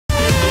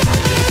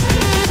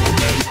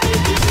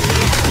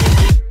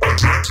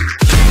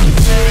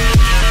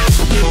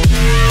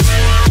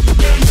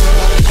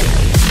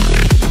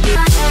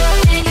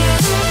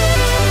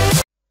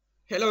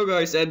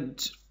guys,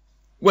 and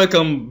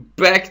welcome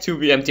back to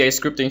the MTA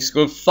Scripting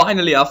School.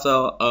 Finally,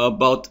 after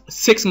about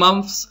 6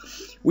 months,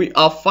 we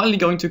are finally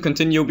going to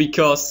continue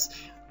because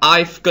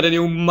I've got a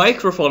new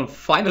microphone,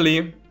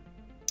 finally.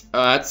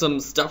 I had some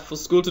stuff for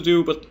school to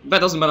do, but that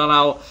doesn't matter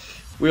now.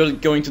 We're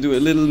going to do a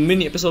little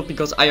mini episode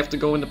because I have to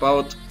go in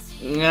about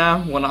 1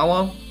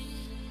 hour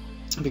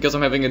because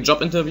I'm having a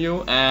job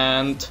interview,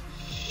 and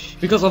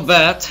because of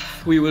that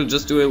we will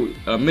just do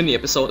a mini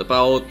episode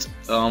about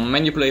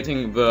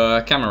manipulating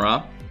the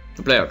camera,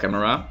 the player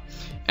camera.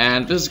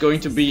 And this is going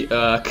to be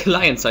a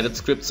client-sided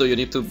script, so you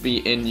need to be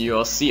in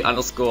your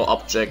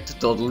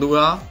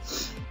c_object.lua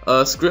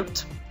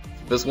script,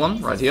 this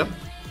one right here,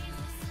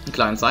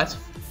 client-side.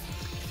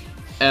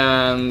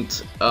 And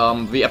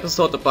the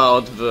episode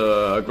about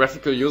the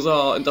graphical user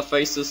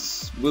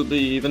interfaces will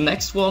be the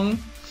next one,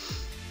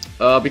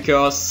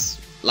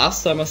 because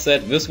last time I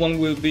said this one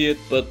will be it,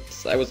 but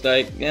I was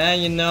like, yeah,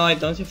 you know, I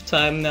don't have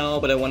time now,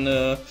 but I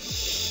wanna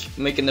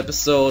make an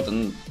episode,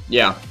 and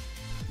yeah.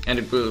 And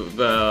it will,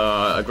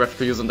 the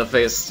graphical user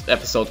interface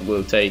episode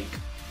will take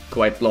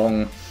quite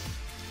long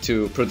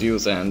to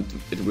produce, and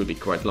it will be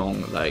quite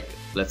long, like,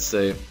 let's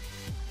say,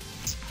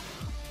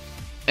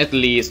 at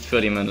least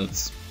 30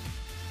 minutes.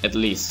 At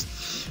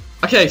least.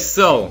 Okay,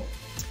 so,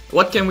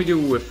 what can we do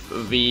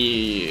with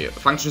the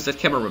function set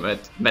camera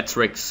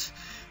metrics?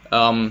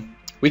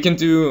 We can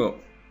do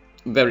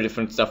very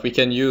different stuff. We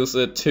can use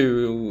it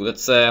to,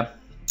 let's say,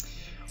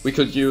 we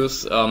could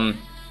use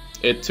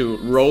it to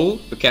roll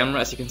the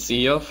camera, as you can see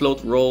here.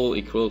 Float roll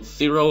equals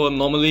 0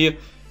 normally.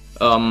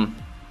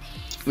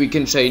 We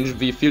can change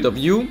the field of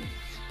view,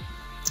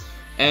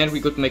 and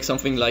we could make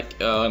something like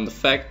the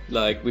fact,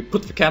 like we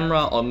put the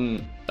camera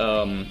on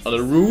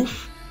a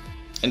roof,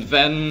 and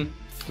then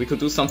we could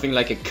do something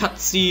like a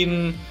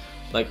cutscene,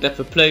 like let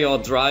the player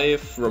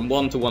drive from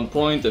one to one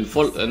point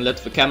and let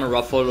the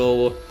camera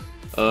follow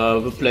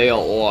the player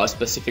or a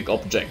specific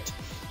object.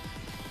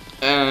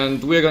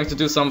 And we're going to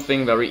do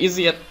something very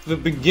easy at the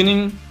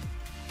beginning.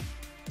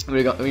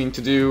 We're going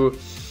to do,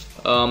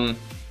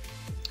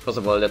 first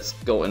of all, let's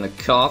go in a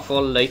car for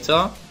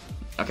later.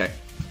 Okay.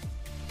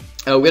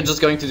 We're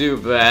just going to do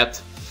that.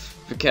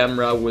 The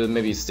camera will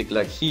maybe stick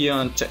like here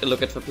and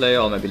look at the player,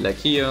 or maybe like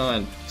here,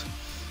 and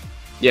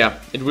yeah,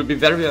 it will be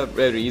very,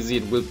 very easy.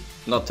 It will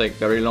not take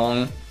very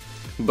long,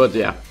 but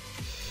yeah.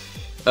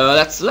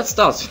 Let's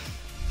start,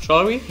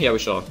 shall we? Yeah, we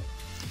shall.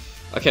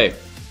 Okay.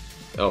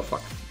 Oh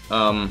fuck.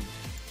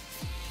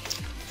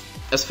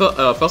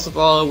 First of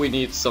all, we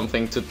need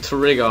something to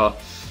trigger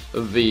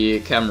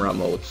the camera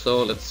mode.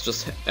 So let's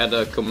just add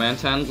a command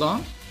handler.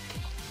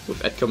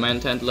 With add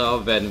command handler,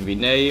 then we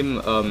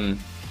name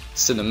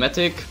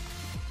cinematic,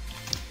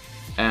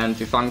 and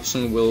the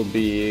function will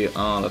be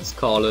let's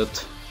call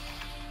it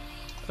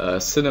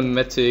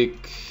cinematic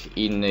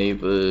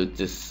enable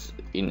this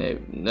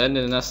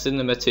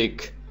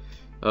cinematic.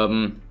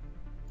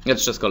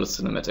 Let's just call it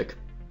cinematic.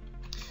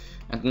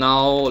 And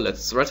now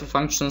let's write the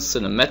function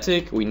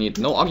cinematic. We need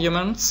no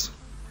arguments.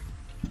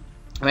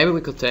 Maybe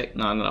we could take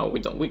no, we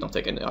don't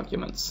take any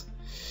arguments.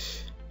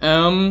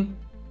 Oh,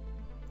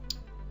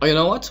 you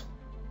know what?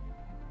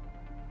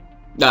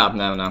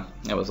 No.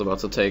 I was about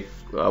to take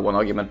one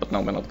argument, but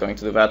no, we're not going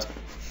to do that.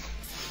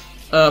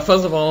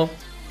 First of all,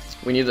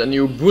 we need a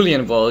new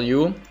Boolean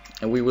value,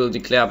 and we will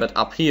declare that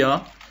up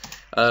here.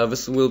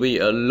 This will be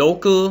a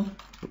local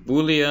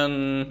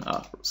Boolean.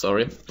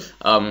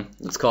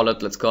 Let's call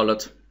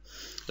it.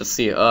 Let's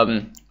see.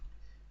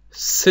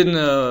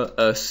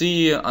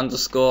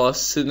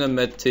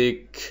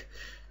 C_cinematic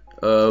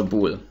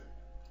bool.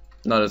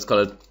 No, let's call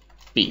it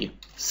B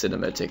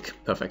cinematic.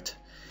 Perfect.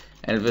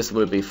 And this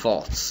will be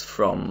false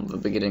from the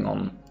beginning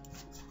on.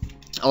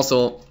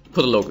 Also,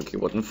 put a local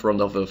keyword in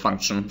front of the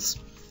functions.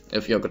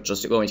 If you're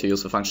just going to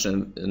use the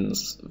function in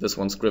this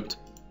one script,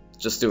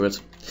 just do it.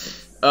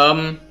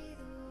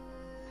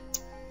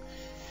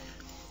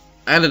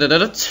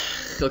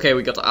 Okay,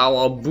 we got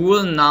our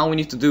bool. Now we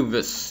need to do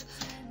this.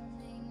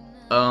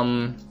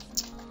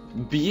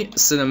 B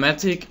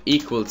cinematic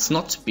equals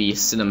not B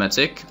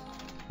cinematic.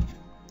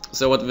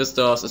 So what this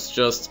does is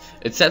just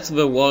it sets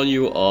the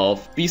value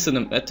of B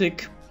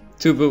cinematic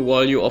to the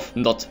value of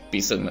not B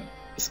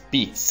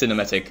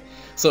cinematic.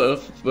 So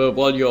if the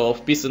value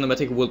of B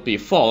cinematic would be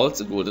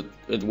false, it would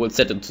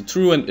set it to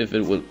true, and if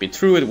it would be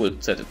true, it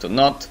would set it to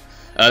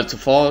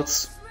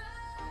false.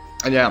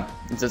 And yeah,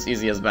 it's as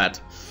easy as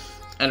that.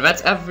 And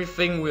that's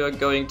everything we are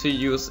going to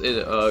use.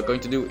 Going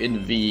to do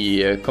in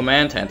the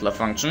command handler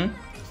function.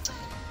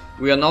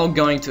 We are now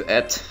going to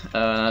add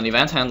an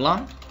event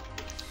handler,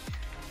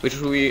 which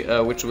will be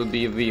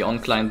the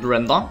onClient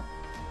render.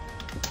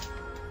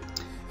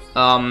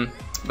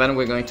 Then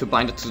we're going to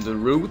bind it to the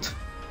root,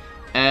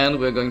 and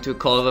we're going to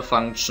call the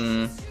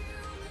function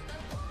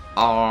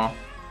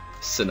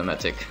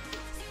rCinematic.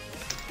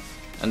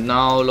 And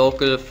now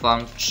local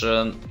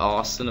function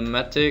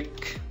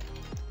rCinematic,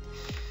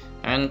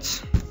 and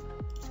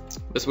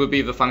this will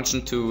be the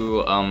function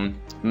to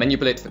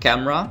manipulate the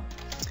camera.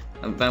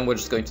 And then we're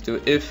just going to do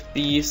if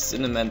B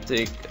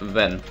cinematic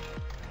then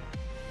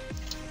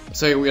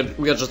So we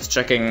are just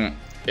checking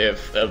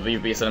if the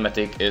VB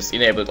cinematic is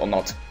enabled or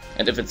not.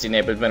 And if it's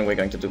enabled, then we're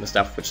going to do the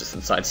stuff which is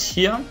inside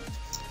here.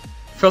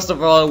 First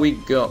of all,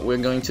 we're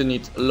going to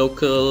need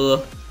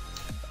local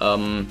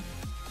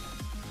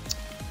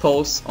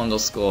pose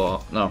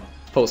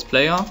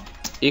player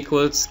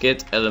equals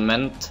get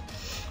element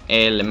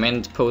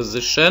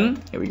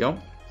position. Here we go.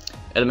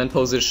 Element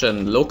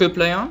position local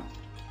player.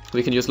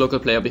 We can use local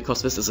player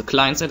because this is a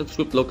client-sided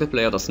script. Local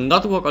player does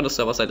not work on the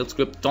server-sided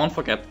script. Don't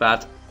forget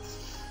that.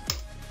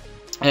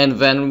 And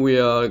then we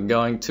are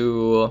going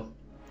to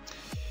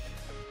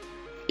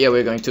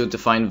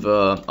define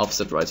the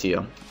offset right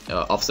here.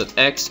 Offset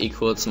x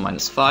equals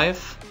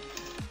 -5.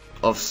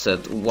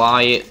 Offset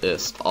y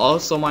is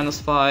also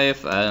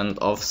 -5, and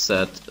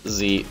offset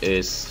z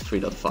is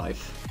 3.5.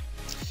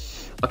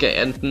 Okay,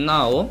 and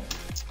now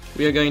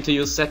we are going to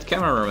use set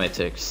camera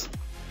matrix.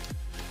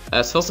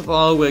 As first of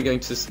all, we're going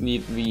to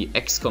need the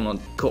x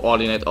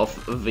coordinate of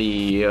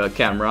the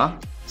camera.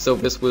 So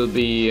this will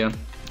be,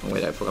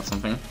 wait, I forgot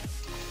something.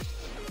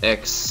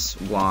 X,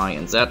 Y,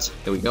 and Z.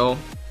 Here we go.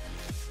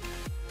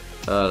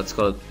 Let's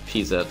call it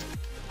PZ.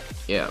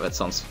 Yeah, that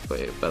sounds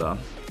way better.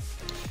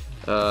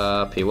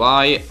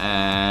 PY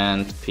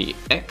and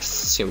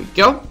PX. Here we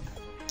go.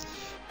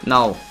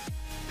 Now,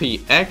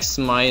 PX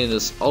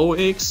minus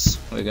OX.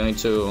 We're going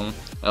to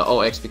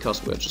OX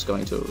because we're just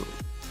going to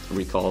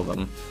recall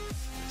them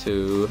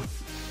to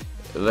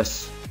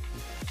this.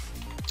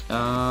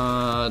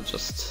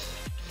 Just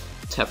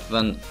tap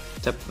them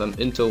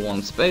into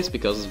one space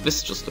because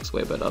this just looks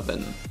way better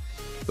than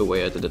the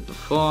way I did it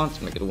before.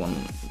 Let's make it one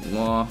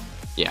more.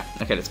 Yeah,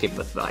 okay, let's keep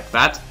it like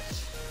that.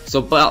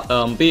 So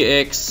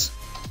BX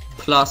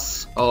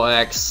plus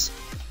OX,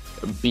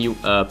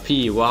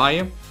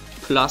 PY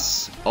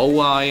plus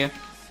OY,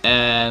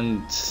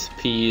 and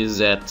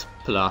PZ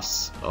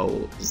plus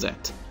OZ.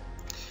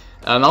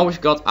 Now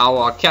we've got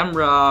our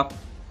camera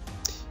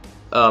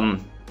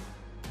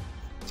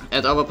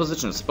at our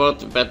positions, but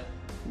that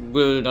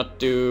will not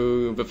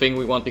do the thing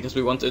we want because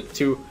we want it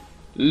to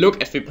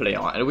look at the player,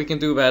 and we can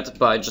do that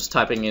by just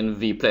typing in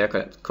the player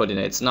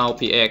coordinates now,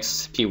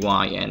 PX,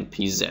 PY, and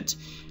PZ.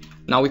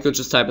 Now we could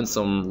just type in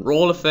some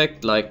roll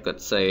effect, like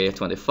let's say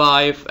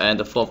 25 and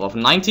a fourth of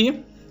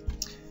 90.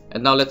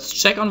 And now let's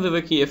check on the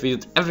wiki if we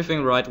did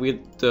everything right with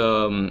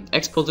the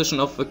X position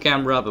of the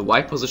camera, the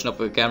Y position of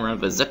the camera,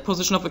 the Z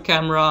position of the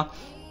camera,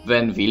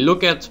 then the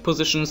look at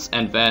positions,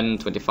 and then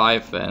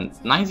 25 and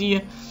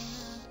 90.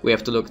 We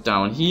have to look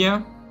down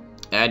here,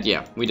 and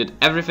yeah, we did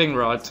everything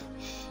right.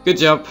 Good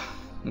job.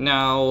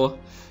 Now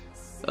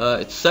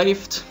it's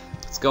saved.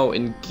 Let's go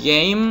in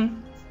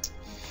game.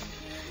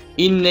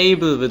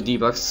 Enable the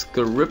debug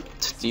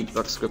script.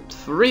 Debug script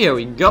 3. Here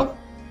we go.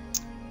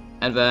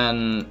 And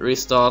then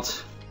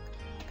restart.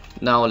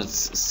 Now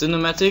it's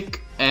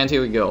cinematic, and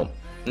here we go.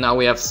 Now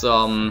we have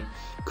some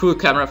cool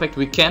camera effect.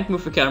 We can't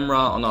move the camera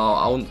on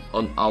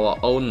our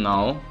own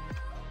now.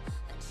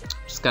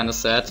 Which is kind of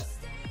sad.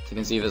 As you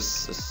can see,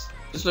 this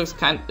looks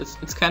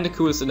it's kind of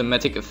cool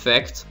cinematic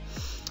effect.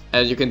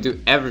 And you can do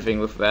everything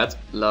with that,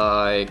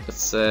 like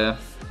let's say,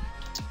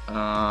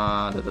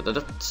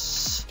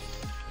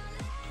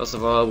 first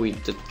of all, we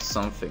did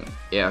something.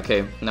 Yeah,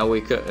 okay. Now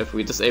we could, if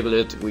we disable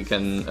it, we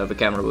can the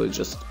camera will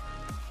just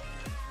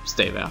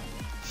stay there.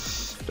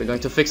 We're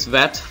going to fix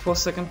that for a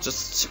second.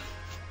 Just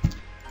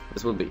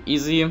this will be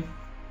easy.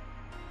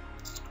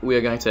 We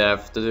are going to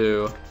have to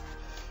do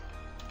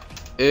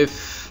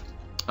if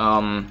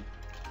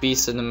b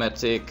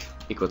cinematic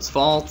equals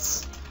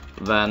false,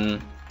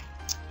 then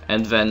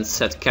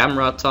set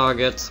camera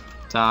target.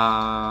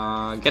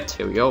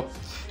 Here we go.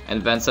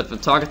 And then set the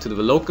target to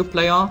the local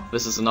player.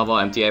 This is another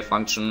MTA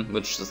function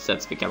which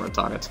sets the camera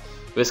target.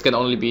 This can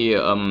only be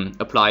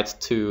applied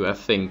to, I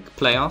think,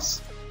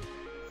 players.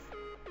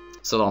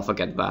 So don't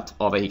forget that.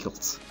 Or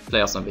vehicles.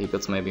 Players and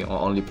vehicles maybe, or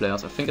only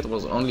players. I think it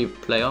was only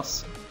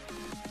players.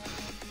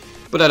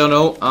 But I don't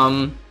know.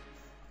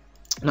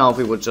 Now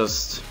we would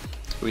just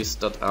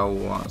restart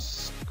our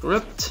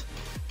script.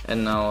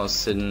 And now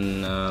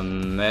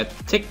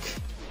cinematic.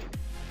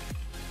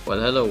 Well,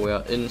 hello, we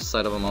are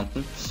inside of a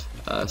mountain.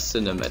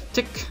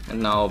 Cinematic,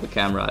 and now the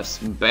camera is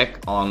back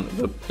on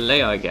the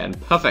player again.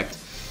 Perfect.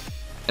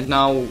 And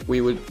now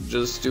we will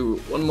just do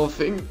one more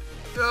thing.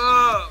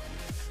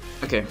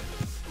 Okay,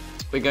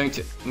 we're going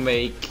to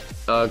make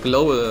a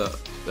global,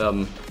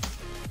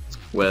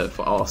 well,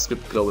 for our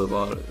script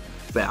global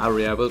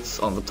variables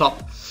on the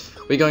top.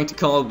 We're going to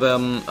call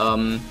them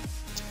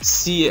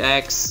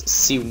CX,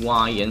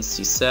 CY, and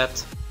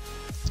CZ.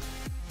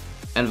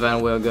 And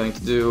then we're going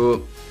to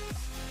do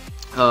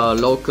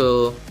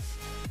local.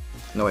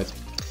 No wait,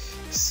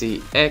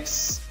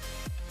 CX,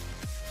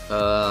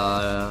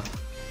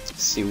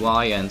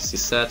 CY, and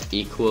CZ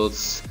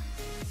equals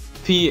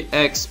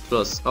PX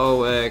plus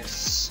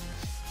OX,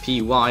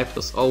 PY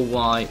plus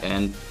OY,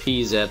 and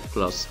PZ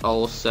plus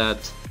OZ.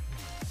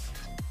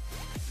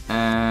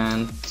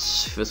 And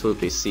this will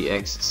be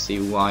CX,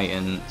 CY,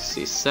 and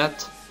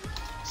CZ.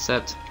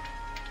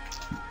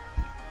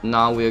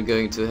 Now we are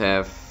going to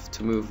have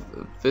to move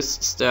this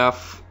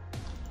stuff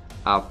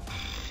up.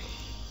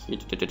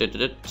 Let's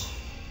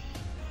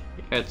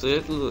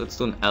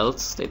do an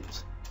else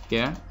state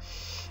here.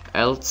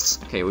 Else,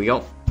 okay, here we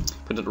go.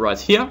 Put it right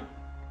here.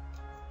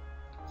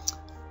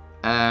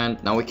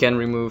 And now we can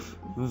remove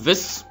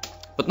this,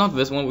 but not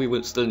this one. We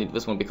will still need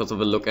this one because of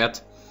the look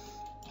at.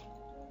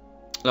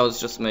 Now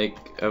let's just make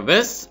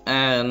this,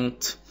 and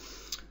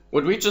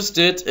what we just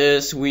did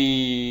is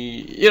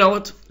you know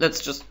what?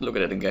 Let's just look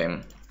at it in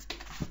game.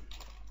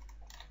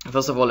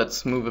 First of all,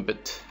 let's move a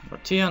bit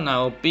right here.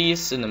 Now B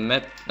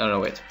cinematic. No,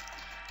 wait.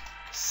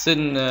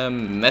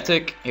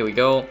 Cinematic. Here we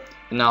go.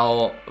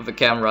 Now the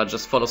camera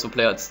just follows the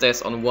player. It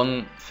stays on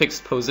one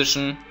fixed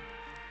position,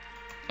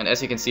 and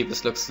as you can see,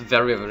 this looks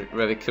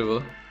very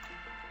cool.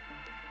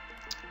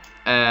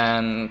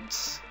 And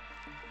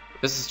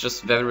this is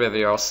just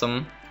very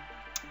awesome.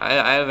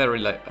 I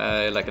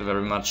like it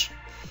very much.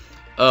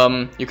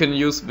 You can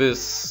use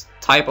this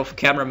type of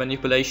camera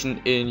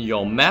manipulation in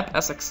your map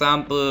as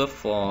example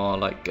for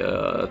like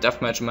a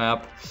deathmatch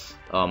map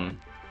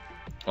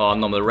or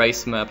normal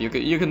race map. You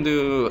can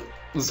do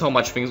so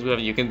much things with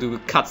it. You can do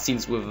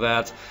cutscenes with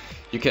that.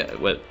 You can,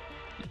 well,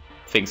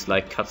 things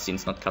like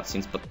cutscenes, not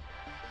cutscenes, but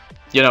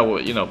you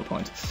know the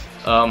point.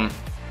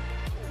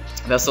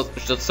 There's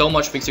just so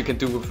much things you can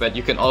do with that.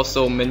 You can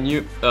also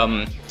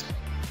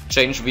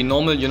change the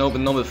normal, the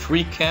normal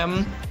free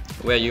cam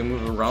where you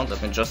move around.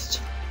 Let me just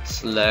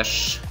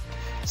slash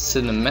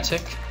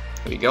cinematic.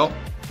 Here we go.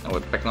 Now we're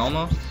back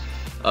normal.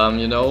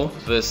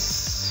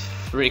 This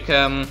free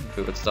cam.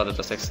 We would start it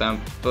as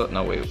example.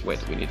 No, wait,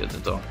 we need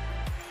editor.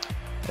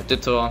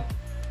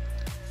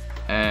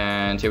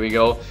 And here we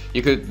go.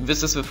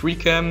 This is the free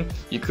cam.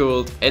 You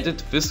could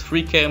edit this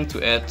free cam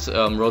to add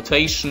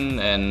rotation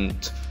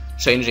and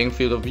changing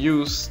field of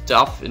view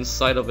stuff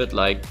inside of it.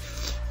 Like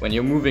when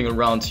you're moving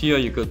around here,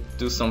 you could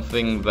do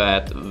something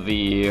that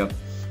the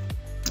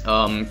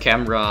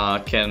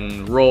camera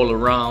can roll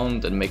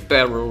around and make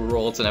barrel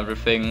rolls and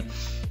everything.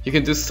 You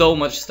can do so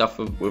much stuff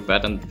with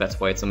that, and that's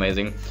why it's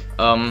amazing.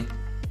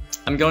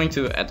 I'm going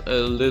to add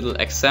a little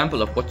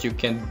example of what you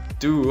can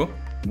do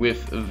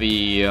with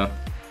the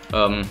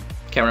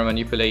camera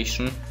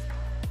manipulation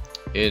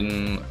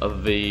in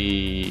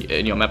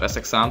your map as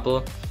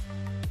example.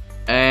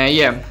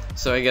 Yeah,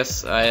 so I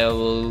guess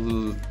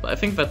I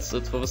think that's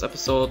it for this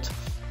episode.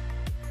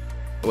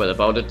 Well,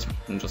 about it,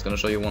 I'm just gonna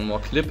show you one more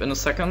clip in a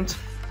second.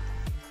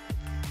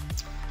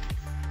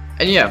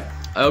 And yeah,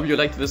 I hope you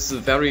liked this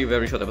very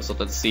short episode.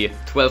 Let's see,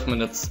 12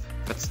 minutes.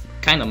 That's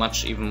kinda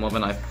much, even more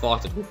than I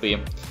thought it would be.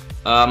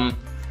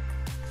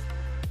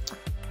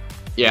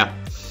 Yeah,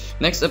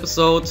 next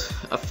episode,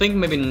 I think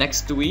maybe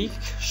next week.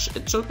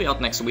 It should be out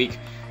next week.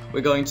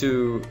 We're going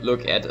to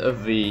look at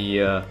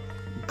the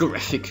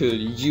graphical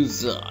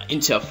user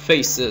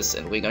interfaces,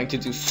 and we're going to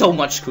do so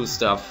much cool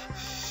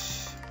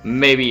stuff.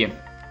 Maybe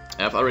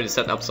I've already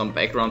set up some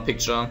background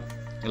picture,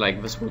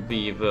 like this will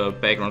be the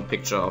background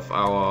picture of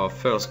our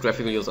first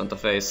graphical user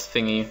interface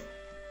thingy.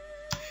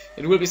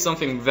 It will be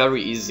something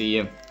very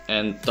easy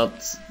and not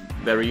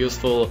very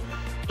useful,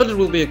 but it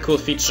will be a cool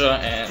feature,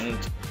 and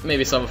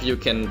maybe some of you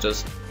can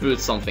just build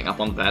something up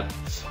on that.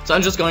 So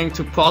I'm just going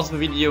to pause the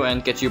video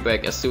and get you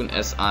back as soon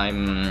as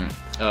I'm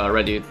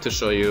ready to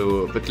show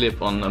you the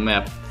clip on a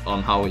map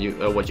on how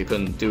what you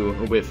can do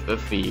with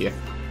the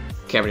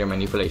camera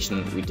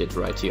manipulation we did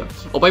right here.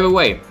 Oh, by the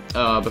way,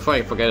 before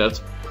I forget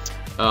it,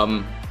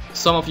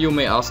 some of you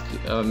may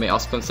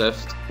ask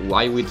themselves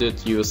why we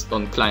did use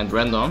on client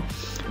render.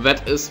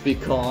 That is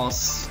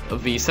because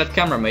the set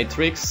camera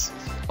matrix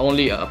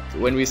only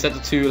when we set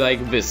it to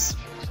like this,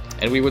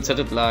 and we would set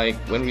it like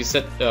when we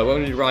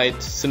write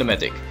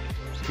cinematic.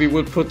 If we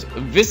would put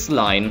this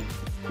line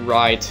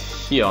right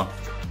here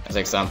as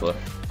example,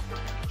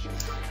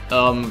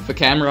 the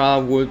camera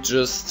would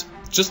just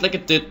like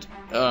it did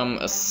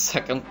a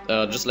second,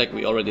 just like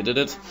we already did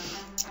it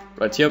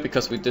right here,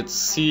 because we did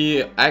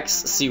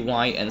CX,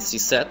 CY and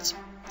CZ,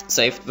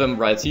 saved them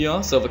right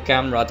here, so the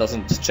camera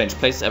doesn't change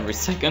place every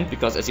second,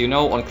 because as you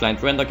know, on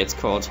client render gets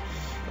caught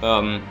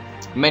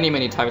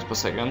many times per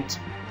second,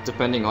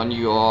 depending on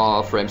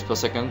your frames per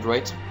second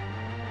rate.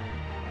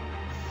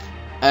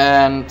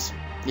 And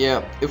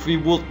yeah, if we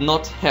would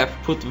not have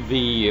put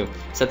the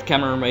set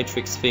camera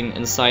matrix thing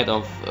inside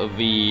of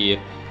the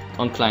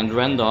on client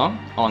render,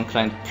 on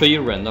client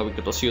pre-render, we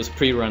could also use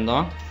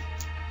pre-render.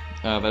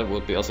 That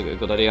would be also a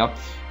good idea,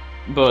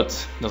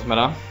 but doesn't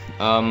matter.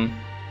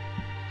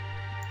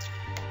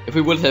 If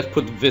we would have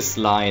put this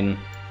line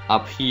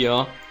up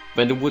here,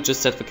 then it would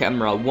just set the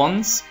camera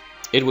once.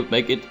 It would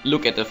make it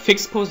look at a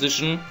fixed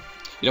position.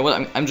 You know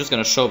what? I'm just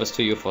gonna show this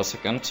to you for a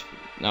second.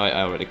 No,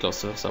 I already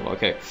closed the server.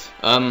 Okay.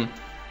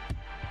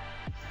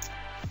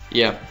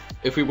 Yeah.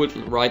 If we would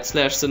write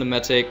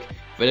 /cinematic,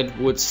 then it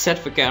would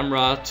set the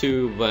camera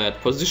to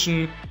that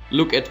position,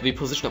 look at the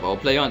position of our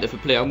player, and if the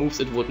player moves,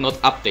 it would not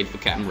update the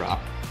camera.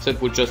 So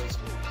it would just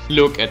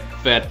look at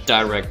that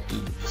direct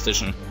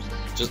position.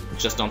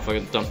 Just don't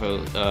forget.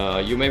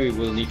 You maybe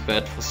will need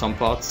that for some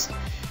parts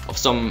of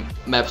some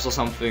maps or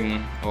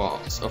something, or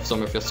of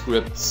some of your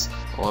scripts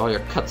or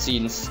your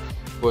cutscenes.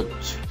 But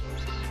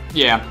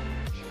yeah,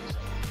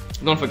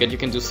 don't forget, you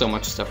can do so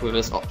much stuff with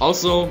this.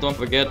 Also, don't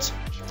forget,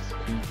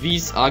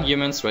 these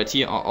arguments right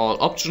here are all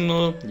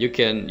optional. You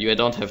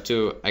don't have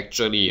to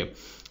actually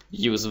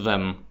use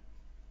them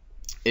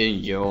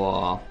in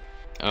your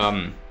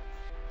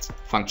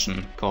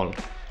function call.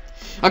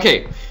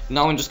 Okay,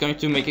 now I'm just going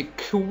to make a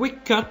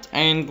quick cut,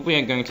 and we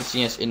are going to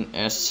see us in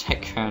a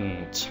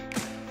second.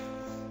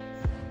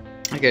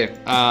 Okay,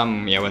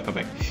 yeah, welcome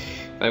back.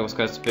 That was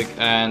quite big,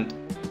 and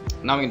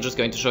now I'm just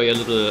going to show you a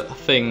little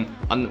thing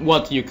on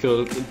what you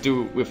could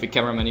do with the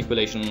camera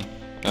manipulation.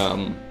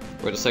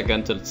 Wait a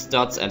second till it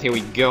starts, and here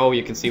we go.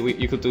 You can see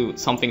you could do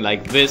something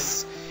like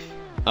this.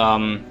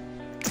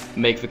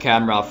 Make the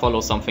camera follow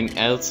something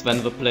else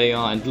than the player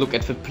and look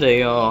at the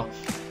player.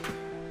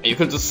 You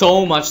can do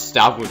so much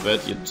stuff with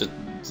it.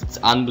 It's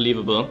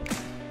unbelievable.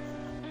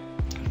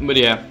 But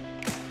yeah,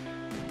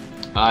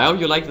 I hope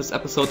you liked this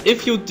episode.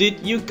 If you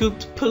did, you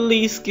could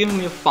please give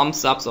me a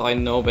thumbs up so I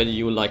know that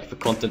you like the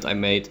content I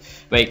made.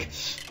 Like,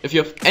 if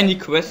you have any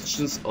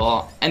questions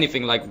or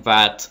anything like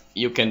that,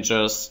 you can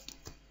just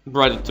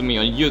write it to me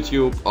on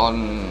YouTube,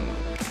 on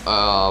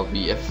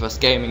the FFS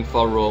Gaming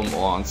forum,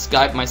 or on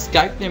Skype. My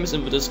Skype name is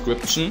in the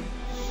description,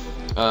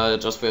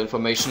 just for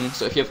information.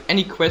 So if you have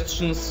any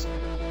questions,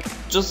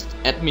 just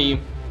add me,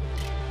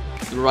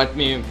 write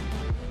me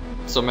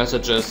some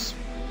messages,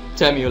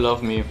 tell me you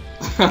love me.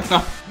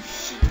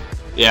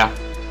 Yeah.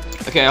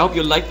 Okay, I hope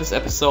you liked this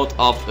episode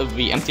of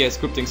the MTA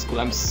Scripting School.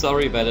 I'm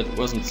sorry that it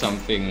wasn't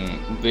something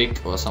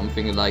big or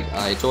something like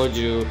I told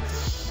you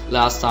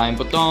last time,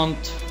 but don't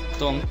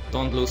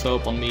lose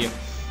hope on me.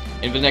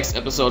 In the next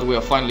episode we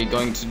are finally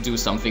going to do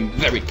something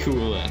very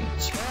cool and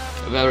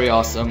very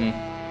awesome.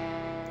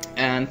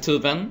 And till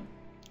then,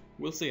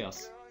 we'll see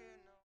us.